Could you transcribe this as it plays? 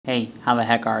Hey, how the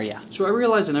heck are ya? So I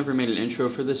realized I never made an intro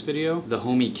for this video. The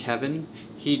homie Kevin,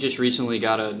 he just recently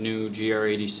got a new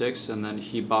GR86 and then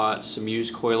he bought some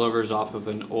used coilovers off of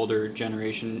an older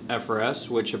generation FRS,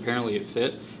 which apparently it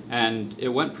fit, and it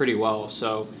went pretty well.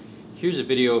 So here's a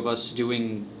video of us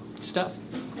doing stuff.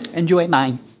 Enjoy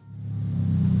mine.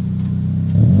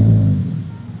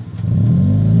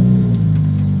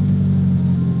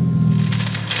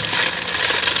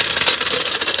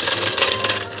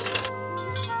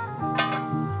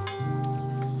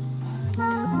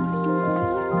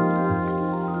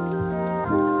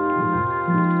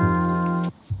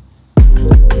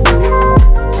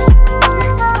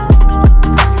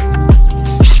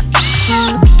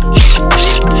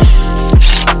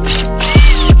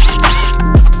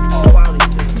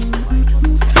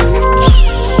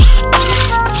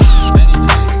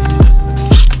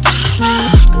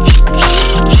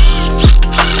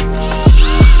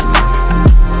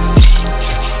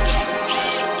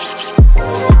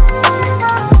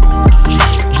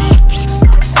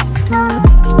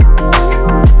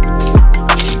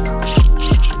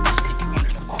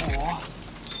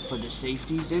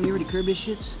 Damn, you already curbed his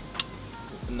shits?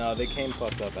 No, they came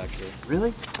fucked up actually.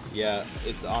 Really? Yeah,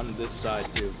 it's on this side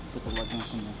too. Put the look on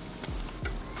from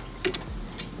there.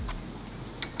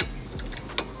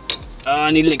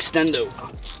 I need an extendo.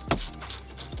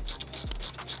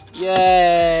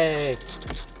 Yay!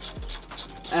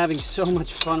 I'm having so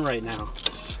much fun right now.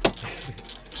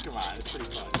 Come on, it's pretty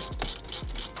fun.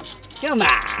 Come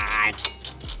on!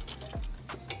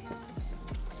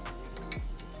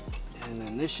 And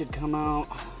then this should come out.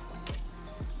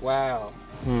 Wow.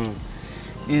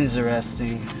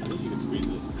 Interesting. I think you can squeeze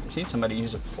it. I've seen somebody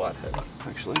use a flathead,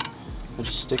 actually. I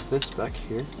just stick this back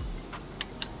here,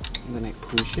 and then I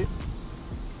push it.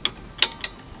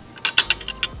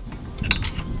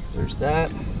 There's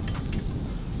that.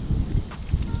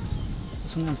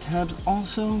 Some more tabs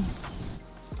also.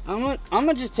 I'm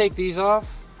gonna just take these off.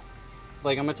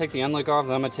 Like, I'm gonna take the end link off,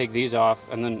 then I'm gonna take these off,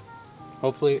 and then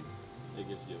hopefully It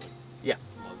gives you like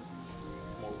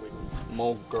more wiggle.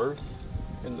 more girth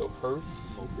in the purse.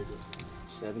 More bigger.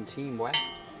 17, boy.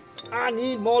 I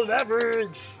need more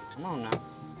leverage. Come on now.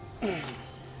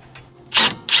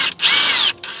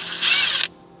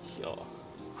 Sure.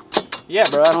 Yeah,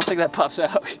 bro, I don't think that pops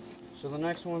out. So the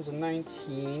next one's a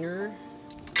 19er.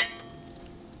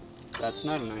 That's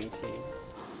not a 19.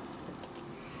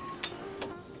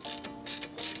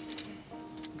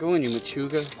 Go in, you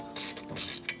machuga.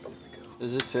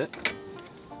 Does it fit?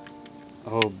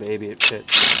 Oh, baby, it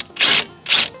fits.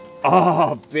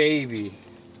 Oh, baby.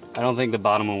 I don't think the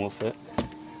bottom one will fit.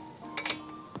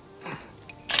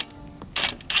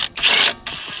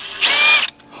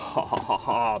 Ha ha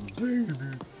ha, baby.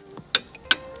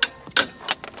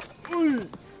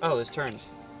 Oh, this turns.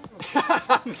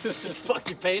 This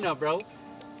fucking paint up, bro.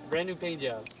 Brand new paint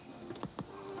job.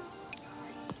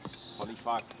 Holy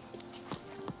fuck.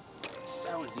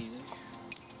 That was easy.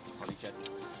 Holy shit.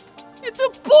 It's a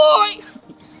boy!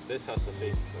 This has to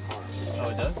face the car. Oh,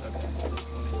 it does? Okay.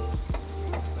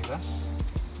 Like that?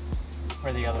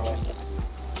 Or the other way?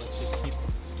 Let's just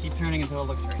keep turning until it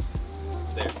looks right.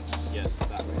 There. Yes,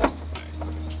 that way. Alright.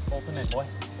 Bolt them in, boy.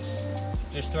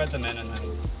 Just thread them in and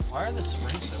then... Why are the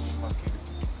springs so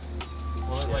fucking...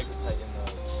 Will it like... to tighten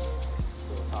the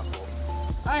little top hole.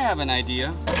 I have an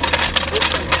idea.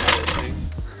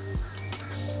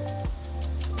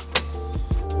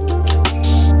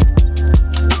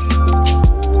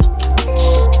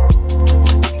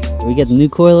 We get the new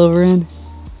coilover in.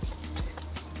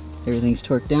 Everything's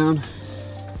torqued down.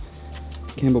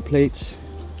 Campbell plates.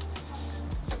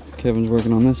 Kevin's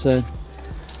working on this side.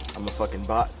 I'm a fucking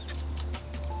bot.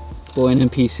 Boy in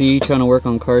NPC trying to work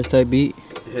on cars type beat.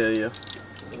 Yeah, yeah.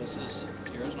 So this is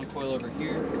the original coilover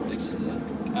here next to the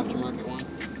aftermarket one.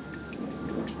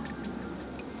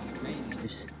 Kind of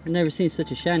crazy. I've never seen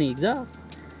such a shiny exhaust.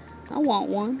 I want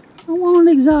one. I want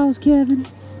an exhaust, Kevin.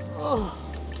 Oh.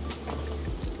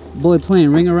 Boy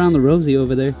playing Ring Around the Rosie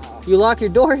over there. You lock your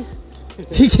doors?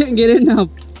 He can't get in now.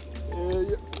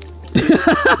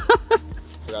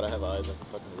 Forgot I have eyes, I can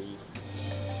fucking read.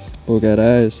 Boy got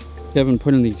eyes. Kevin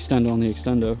putting the extendo on the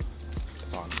extendo.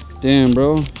 It's on. Damn,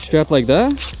 bro. Strapped like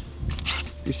that?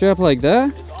 You strapped like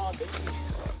that? It's on, baby.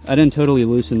 I didn't totally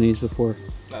loosen these before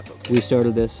That's okay. we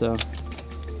started this, so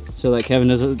that Kevin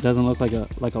doesn't look like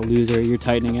a loser. You're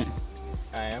tightening it.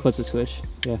 I am. Flip the switch.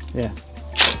 Yeah, yeah.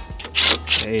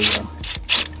 There you go.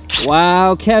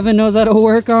 Wow, Kevin knows how to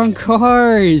work on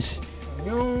cars.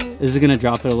 No. This is gonna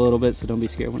drop it a little bit, so don't be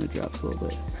scared when it drops a little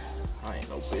bit. I ain't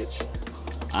no bitch.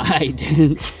 I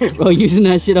didn't. Bro, using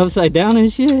that shit upside down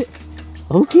and shit.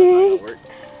 Okay.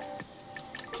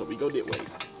 It's So we go that way.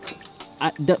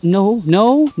 No.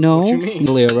 What you mean?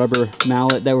 Really a rubber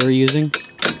mallet that we're using.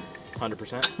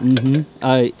 100%?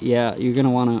 Yeah, you're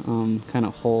gonna wanna kind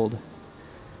of hold.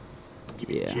 Give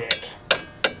me the jack.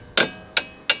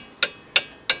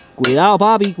 Cuidado,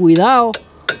 papi, cuidado.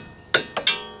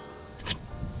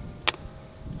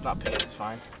 It's not pain, it's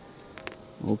fine.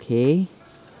 Okay.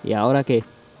 ¿Y ahora qué?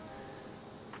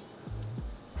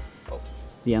 Oh.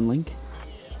 The end link?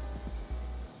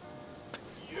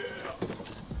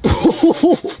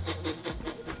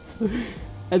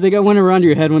 I think I went around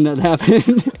your head when that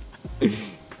happened.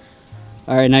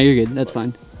 Alright, now you're good. That's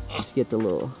fine. Just get the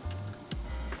little...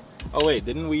 Oh wait,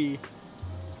 didn't we...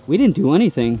 We didn't do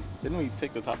anything. Didn't we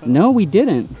take the top out? No, we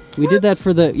didn't. We did that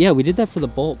for the... Yeah, we did that for the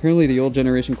bolt. Apparently the old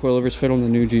generation coilovers fit on the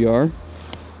new GR.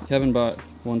 Kevin bought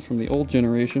one from the old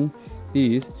generation.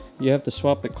 These, you have to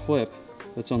swap the clip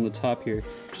that's on the top here,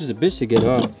 which is a bitch to get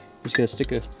off. You just gotta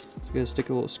stick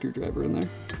a little screwdriver in there.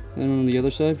 And then on the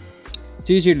other side, it's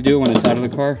easier to do it when it's out of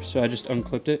the car, so I just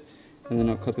unclipped it and then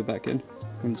I'll clip it back in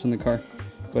when it's in the car.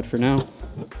 But for now,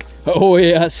 oh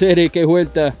yeah, serie que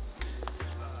vuelta.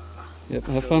 Yep,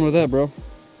 have fun with that, bro.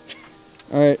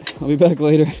 All right, I'll be back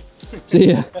later. See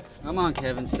ya. Come on,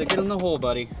 Kevin, stick it in the hole,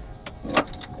 buddy.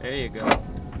 There you go.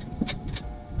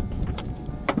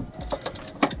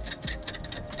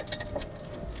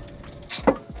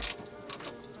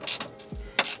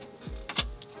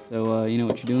 So, you know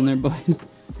what you're doing there, bud?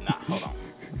 Nah, hold on.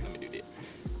 Let me do that.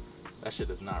 That shit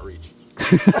does not reach.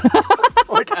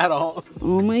 Like at all.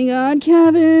 Oh my god,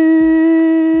 Kevin!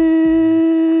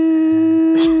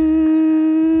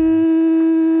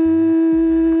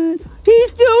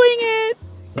 He's doing it!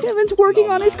 Kevin's working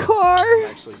on his car! I'm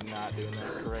actually not doing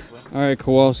that correctly. Alright,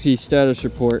 Kowalski, status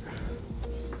report.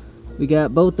 We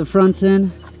got both the fronts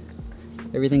in.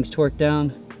 Everything's torqued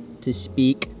down to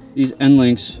speak. These end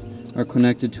links are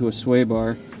connected to a sway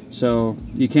bar, so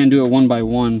you can't do it one by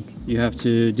one. You have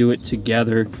to do it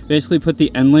together. Basically put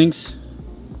the end links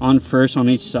on first on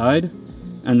each side,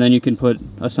 and then you can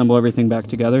assemble everything back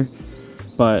together,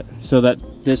 but so that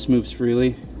this moves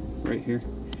freely right here.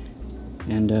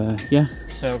 And yeah,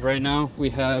 so right now we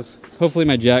have, hopefully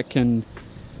my jack can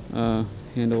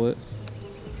handle it.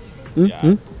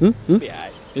 Yeah. Yeah.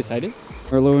 Excited?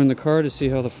 We're lowering the car to see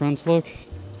how the fronts look.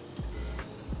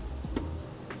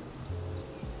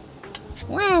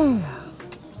 Wow.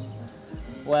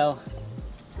 Well,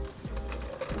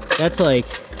 that's like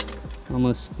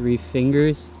almost 3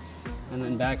 fingers, and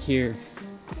then back here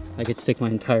I could stick my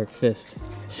entire fist.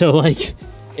 So like,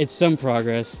 it's some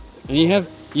progress. And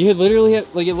you literally have,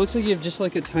 like, it looks like you have just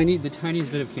like the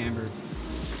tiniest bit of camber,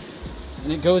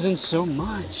 and it goes in so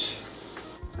much.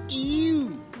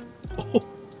 Ew. Oh.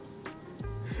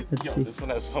 Yo, see. this one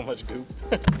has so much goop.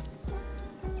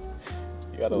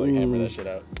 You gotta like hammer that shit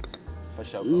out.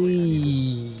 Push out the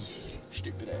way.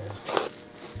 Stupid ass.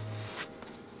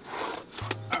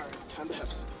 Alright, time to have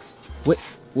sex.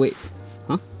 Wait,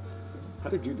 huh? How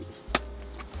did you do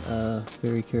this?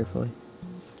 Very carefully.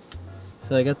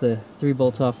 So I got the 3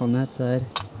 bolts off on that side.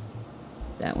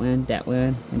 That one, and that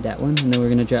one. And then we're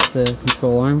gonna drop the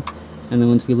control arm. And then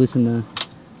once we loosen the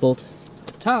bolts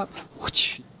at the top,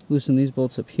 loosen these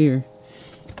bolts up here.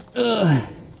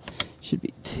 Should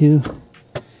be 2.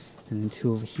 And then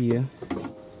 2 over here.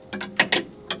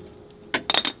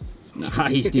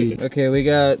 Nice, dude. Okay, we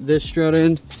got this strut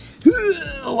in.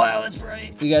 Oh, wow, that's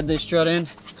bright. We got this strut in.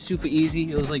 Super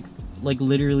easy. It was like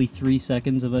literally 3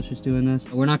 seconds of us just doing this.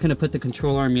 We're not gonna put the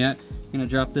control arm yet. We're gonna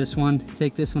drop this one,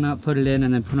 take this one out, put it in,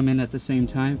 and then put them in at the same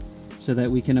time so that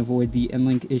we can avoid the end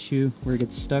link issue where it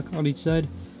gets stuck on each side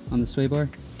on the sway bar.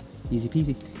 Easy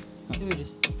peasy. Okay, we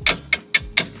just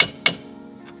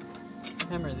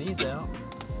hammer these out.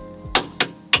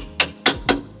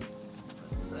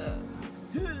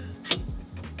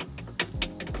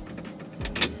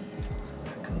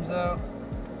 Out,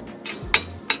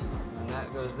 and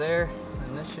that goes there,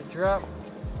 and this should drop.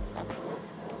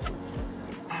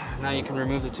 Now you can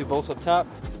remove the 2 bolts up top.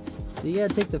 So you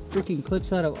gotta take the freaking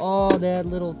clips out of all that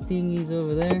little thingies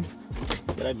over there.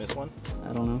 Did I miss one?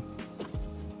 I don't know.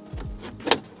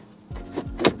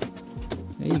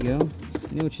 There you go.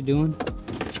 You know what you're doing.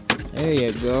 There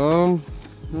you go.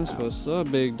 That's what's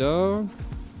up, big dog.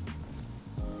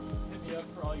 Hit me up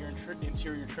for all your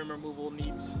interior trim removal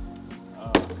needs.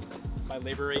 My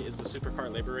labor rate is the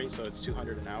supercar labor rate, so it's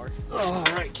 200 an hour. All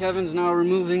right, Kevin's now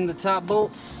removing the top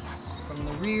bolts from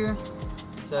the rear.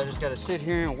 So I just gotta sit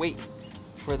here and wait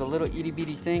for the little itty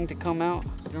bitty thing to come out.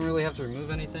 You don't really have to remove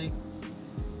anything.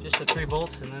 Just the 3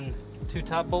 bolts and then 2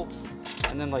 top bolts.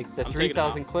 And then like the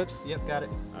 3,000 clips. Yep, got it.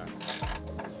 All right.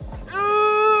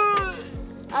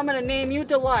 I'm gonna name you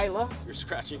Delilah. You're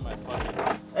scratching my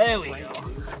fucking. There we go.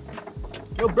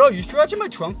 Yo, bro, you scratching my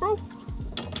trunk, bro?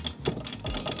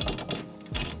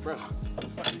 Bro.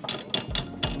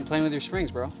 I'm playing with your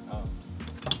springs, bro. Oh.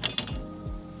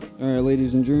 Alright,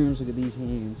 ladies and germs, look at these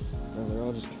hands. Oh, they're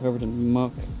all just covered in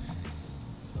muck.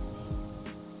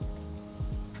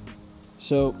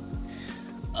 So,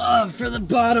 for the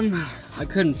bottom, I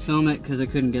couldn't film it because I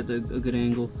couldn't get a good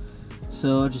angle.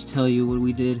 So I'll just tell you what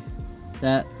we did.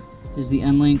 That is the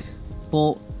end link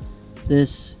bolt.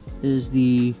 This is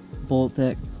the bolt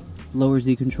that lowers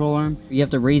the control arm. You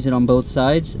have to raise it on both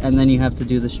sides, and then you have to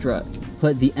do the strut.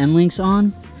 Put the end links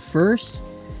on first,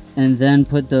 and then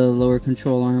put the lower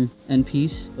control arm end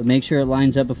piece. But make sure it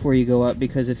lines up before you go up,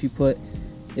 because if you put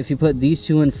these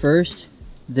two in first,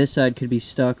 this side could be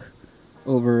stuck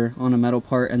over on a metal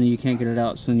part, and then you can't get it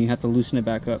out, so then you have to loosen it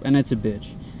back up, and it's a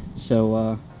bitch.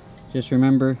 So just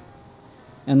remember,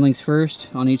 end links first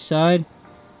on each side,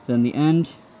 then the end,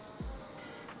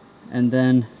 and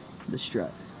then the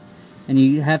strut. And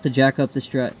you have to jack up the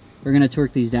strut. We're gonna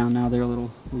torque these down now, they're a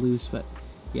little loose, but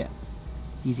yeah,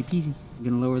 easy peasy. I'm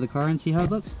gonna lower the car and see how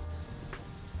it looks.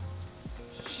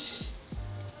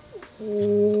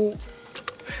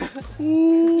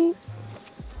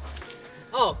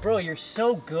 Oh, bro, you're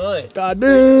so good. God damn.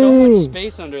 There's so much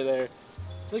space under there.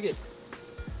 Look at.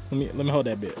 Let me hold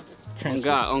that bit. On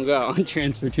God.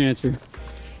 Transfer.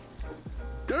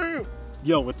 Damn.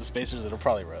 Yo, with the spacers, it'll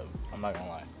probably rub. I'm not gonna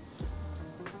lie.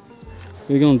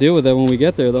 We're gonna deal with that when we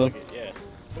get there, though. Yeah.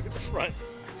 Look at the front.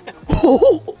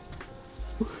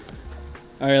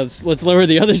 All right, let's lower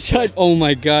the other side. Oh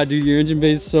my God, dude, your engine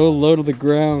bay is so low to the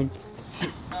ground.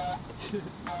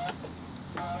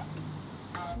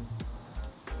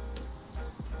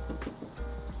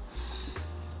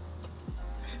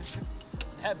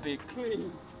 That big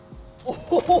clean.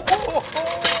 Oh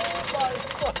my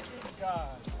fucking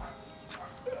God.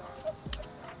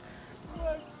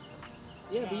 What?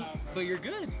 Yeah, but you're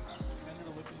good.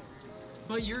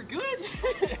 But you're good.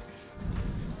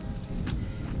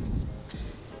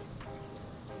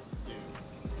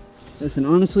 Listen,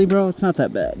 honestly, bro, it's not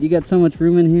that bad. You got so much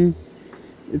room in here.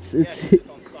 It's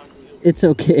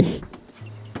okay.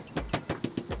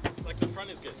 Like the front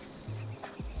is good.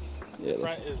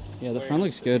 Yeah, the front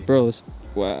looks good, bro.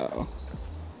 Wow.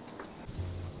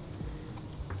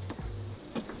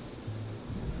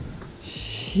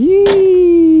 Sheesh.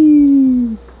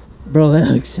 Bro, that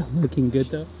looks so looking good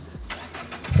though.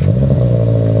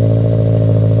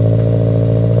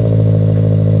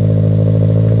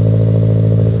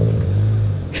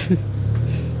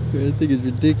 That thing is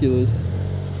ridiculous.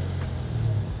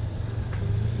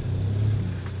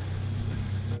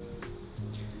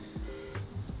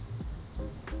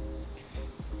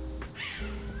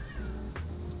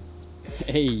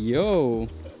 Hey, yo.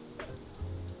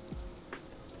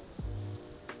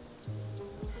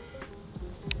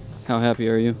 How happy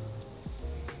are you?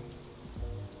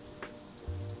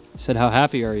 I said, how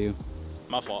happy are you?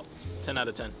 My fault. 10 out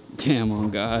of 10. Damn, oh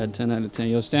God, 10 out of 10.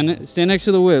 Yo, stand next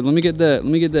to the whip. Let me get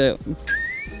that.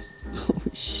 Oh,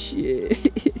 shit.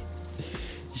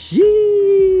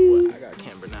 Shit. I got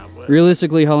camber now, but...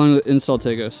 Realistically, how long will the install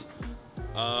take us?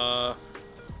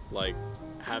 Like,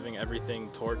 having everything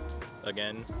torqued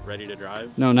again, ready to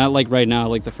drive. No, not like right now,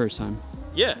 like the first time.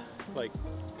 Yeah, like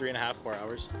 3.5, 4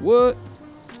 hours. What?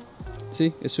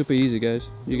 See, it's super easy, guys.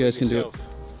 You guys can do it.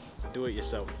 Do it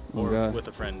yourself, Oh, or God. with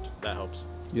a friend. That helps.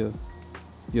 Yeah.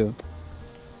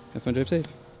 Have fun, drive safe.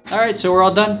 All right, so we're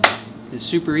all done. It's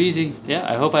super easy. Yeah,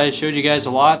 I hope I showed you guys a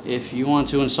lot. If you want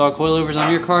to install coilovers on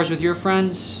your cars with your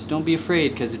friends, don't be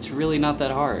afraid, because it's really not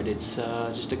that hard. It's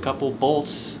just a couple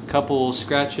bolts, a couple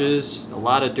scratches, a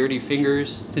lot of dirty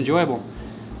fingers. It's enjoyable.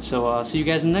 So see you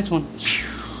guys in the next one.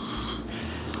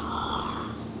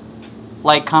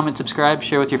 Like, comment, subscribe,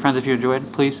 share with your friends if you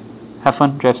enjoyed. Please have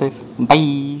fun, drive safe.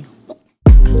 Bye.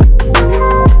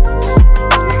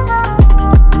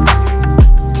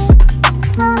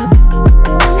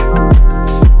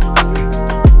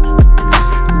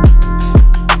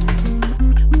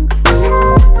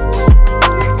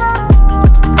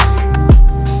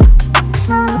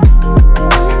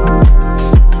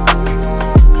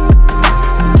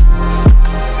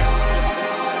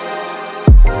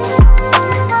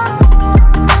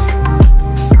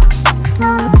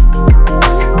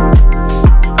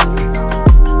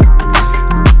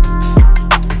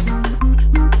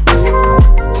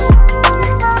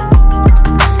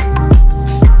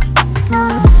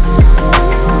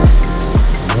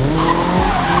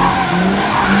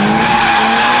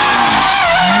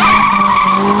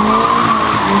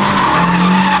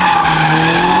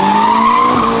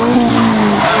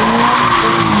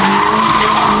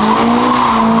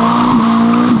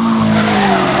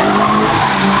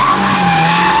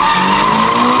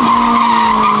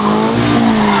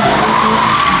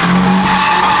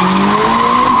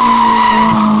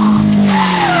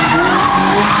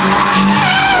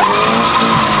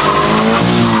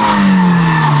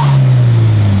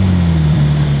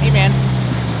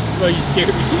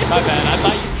 My bad. I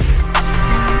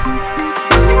thought you.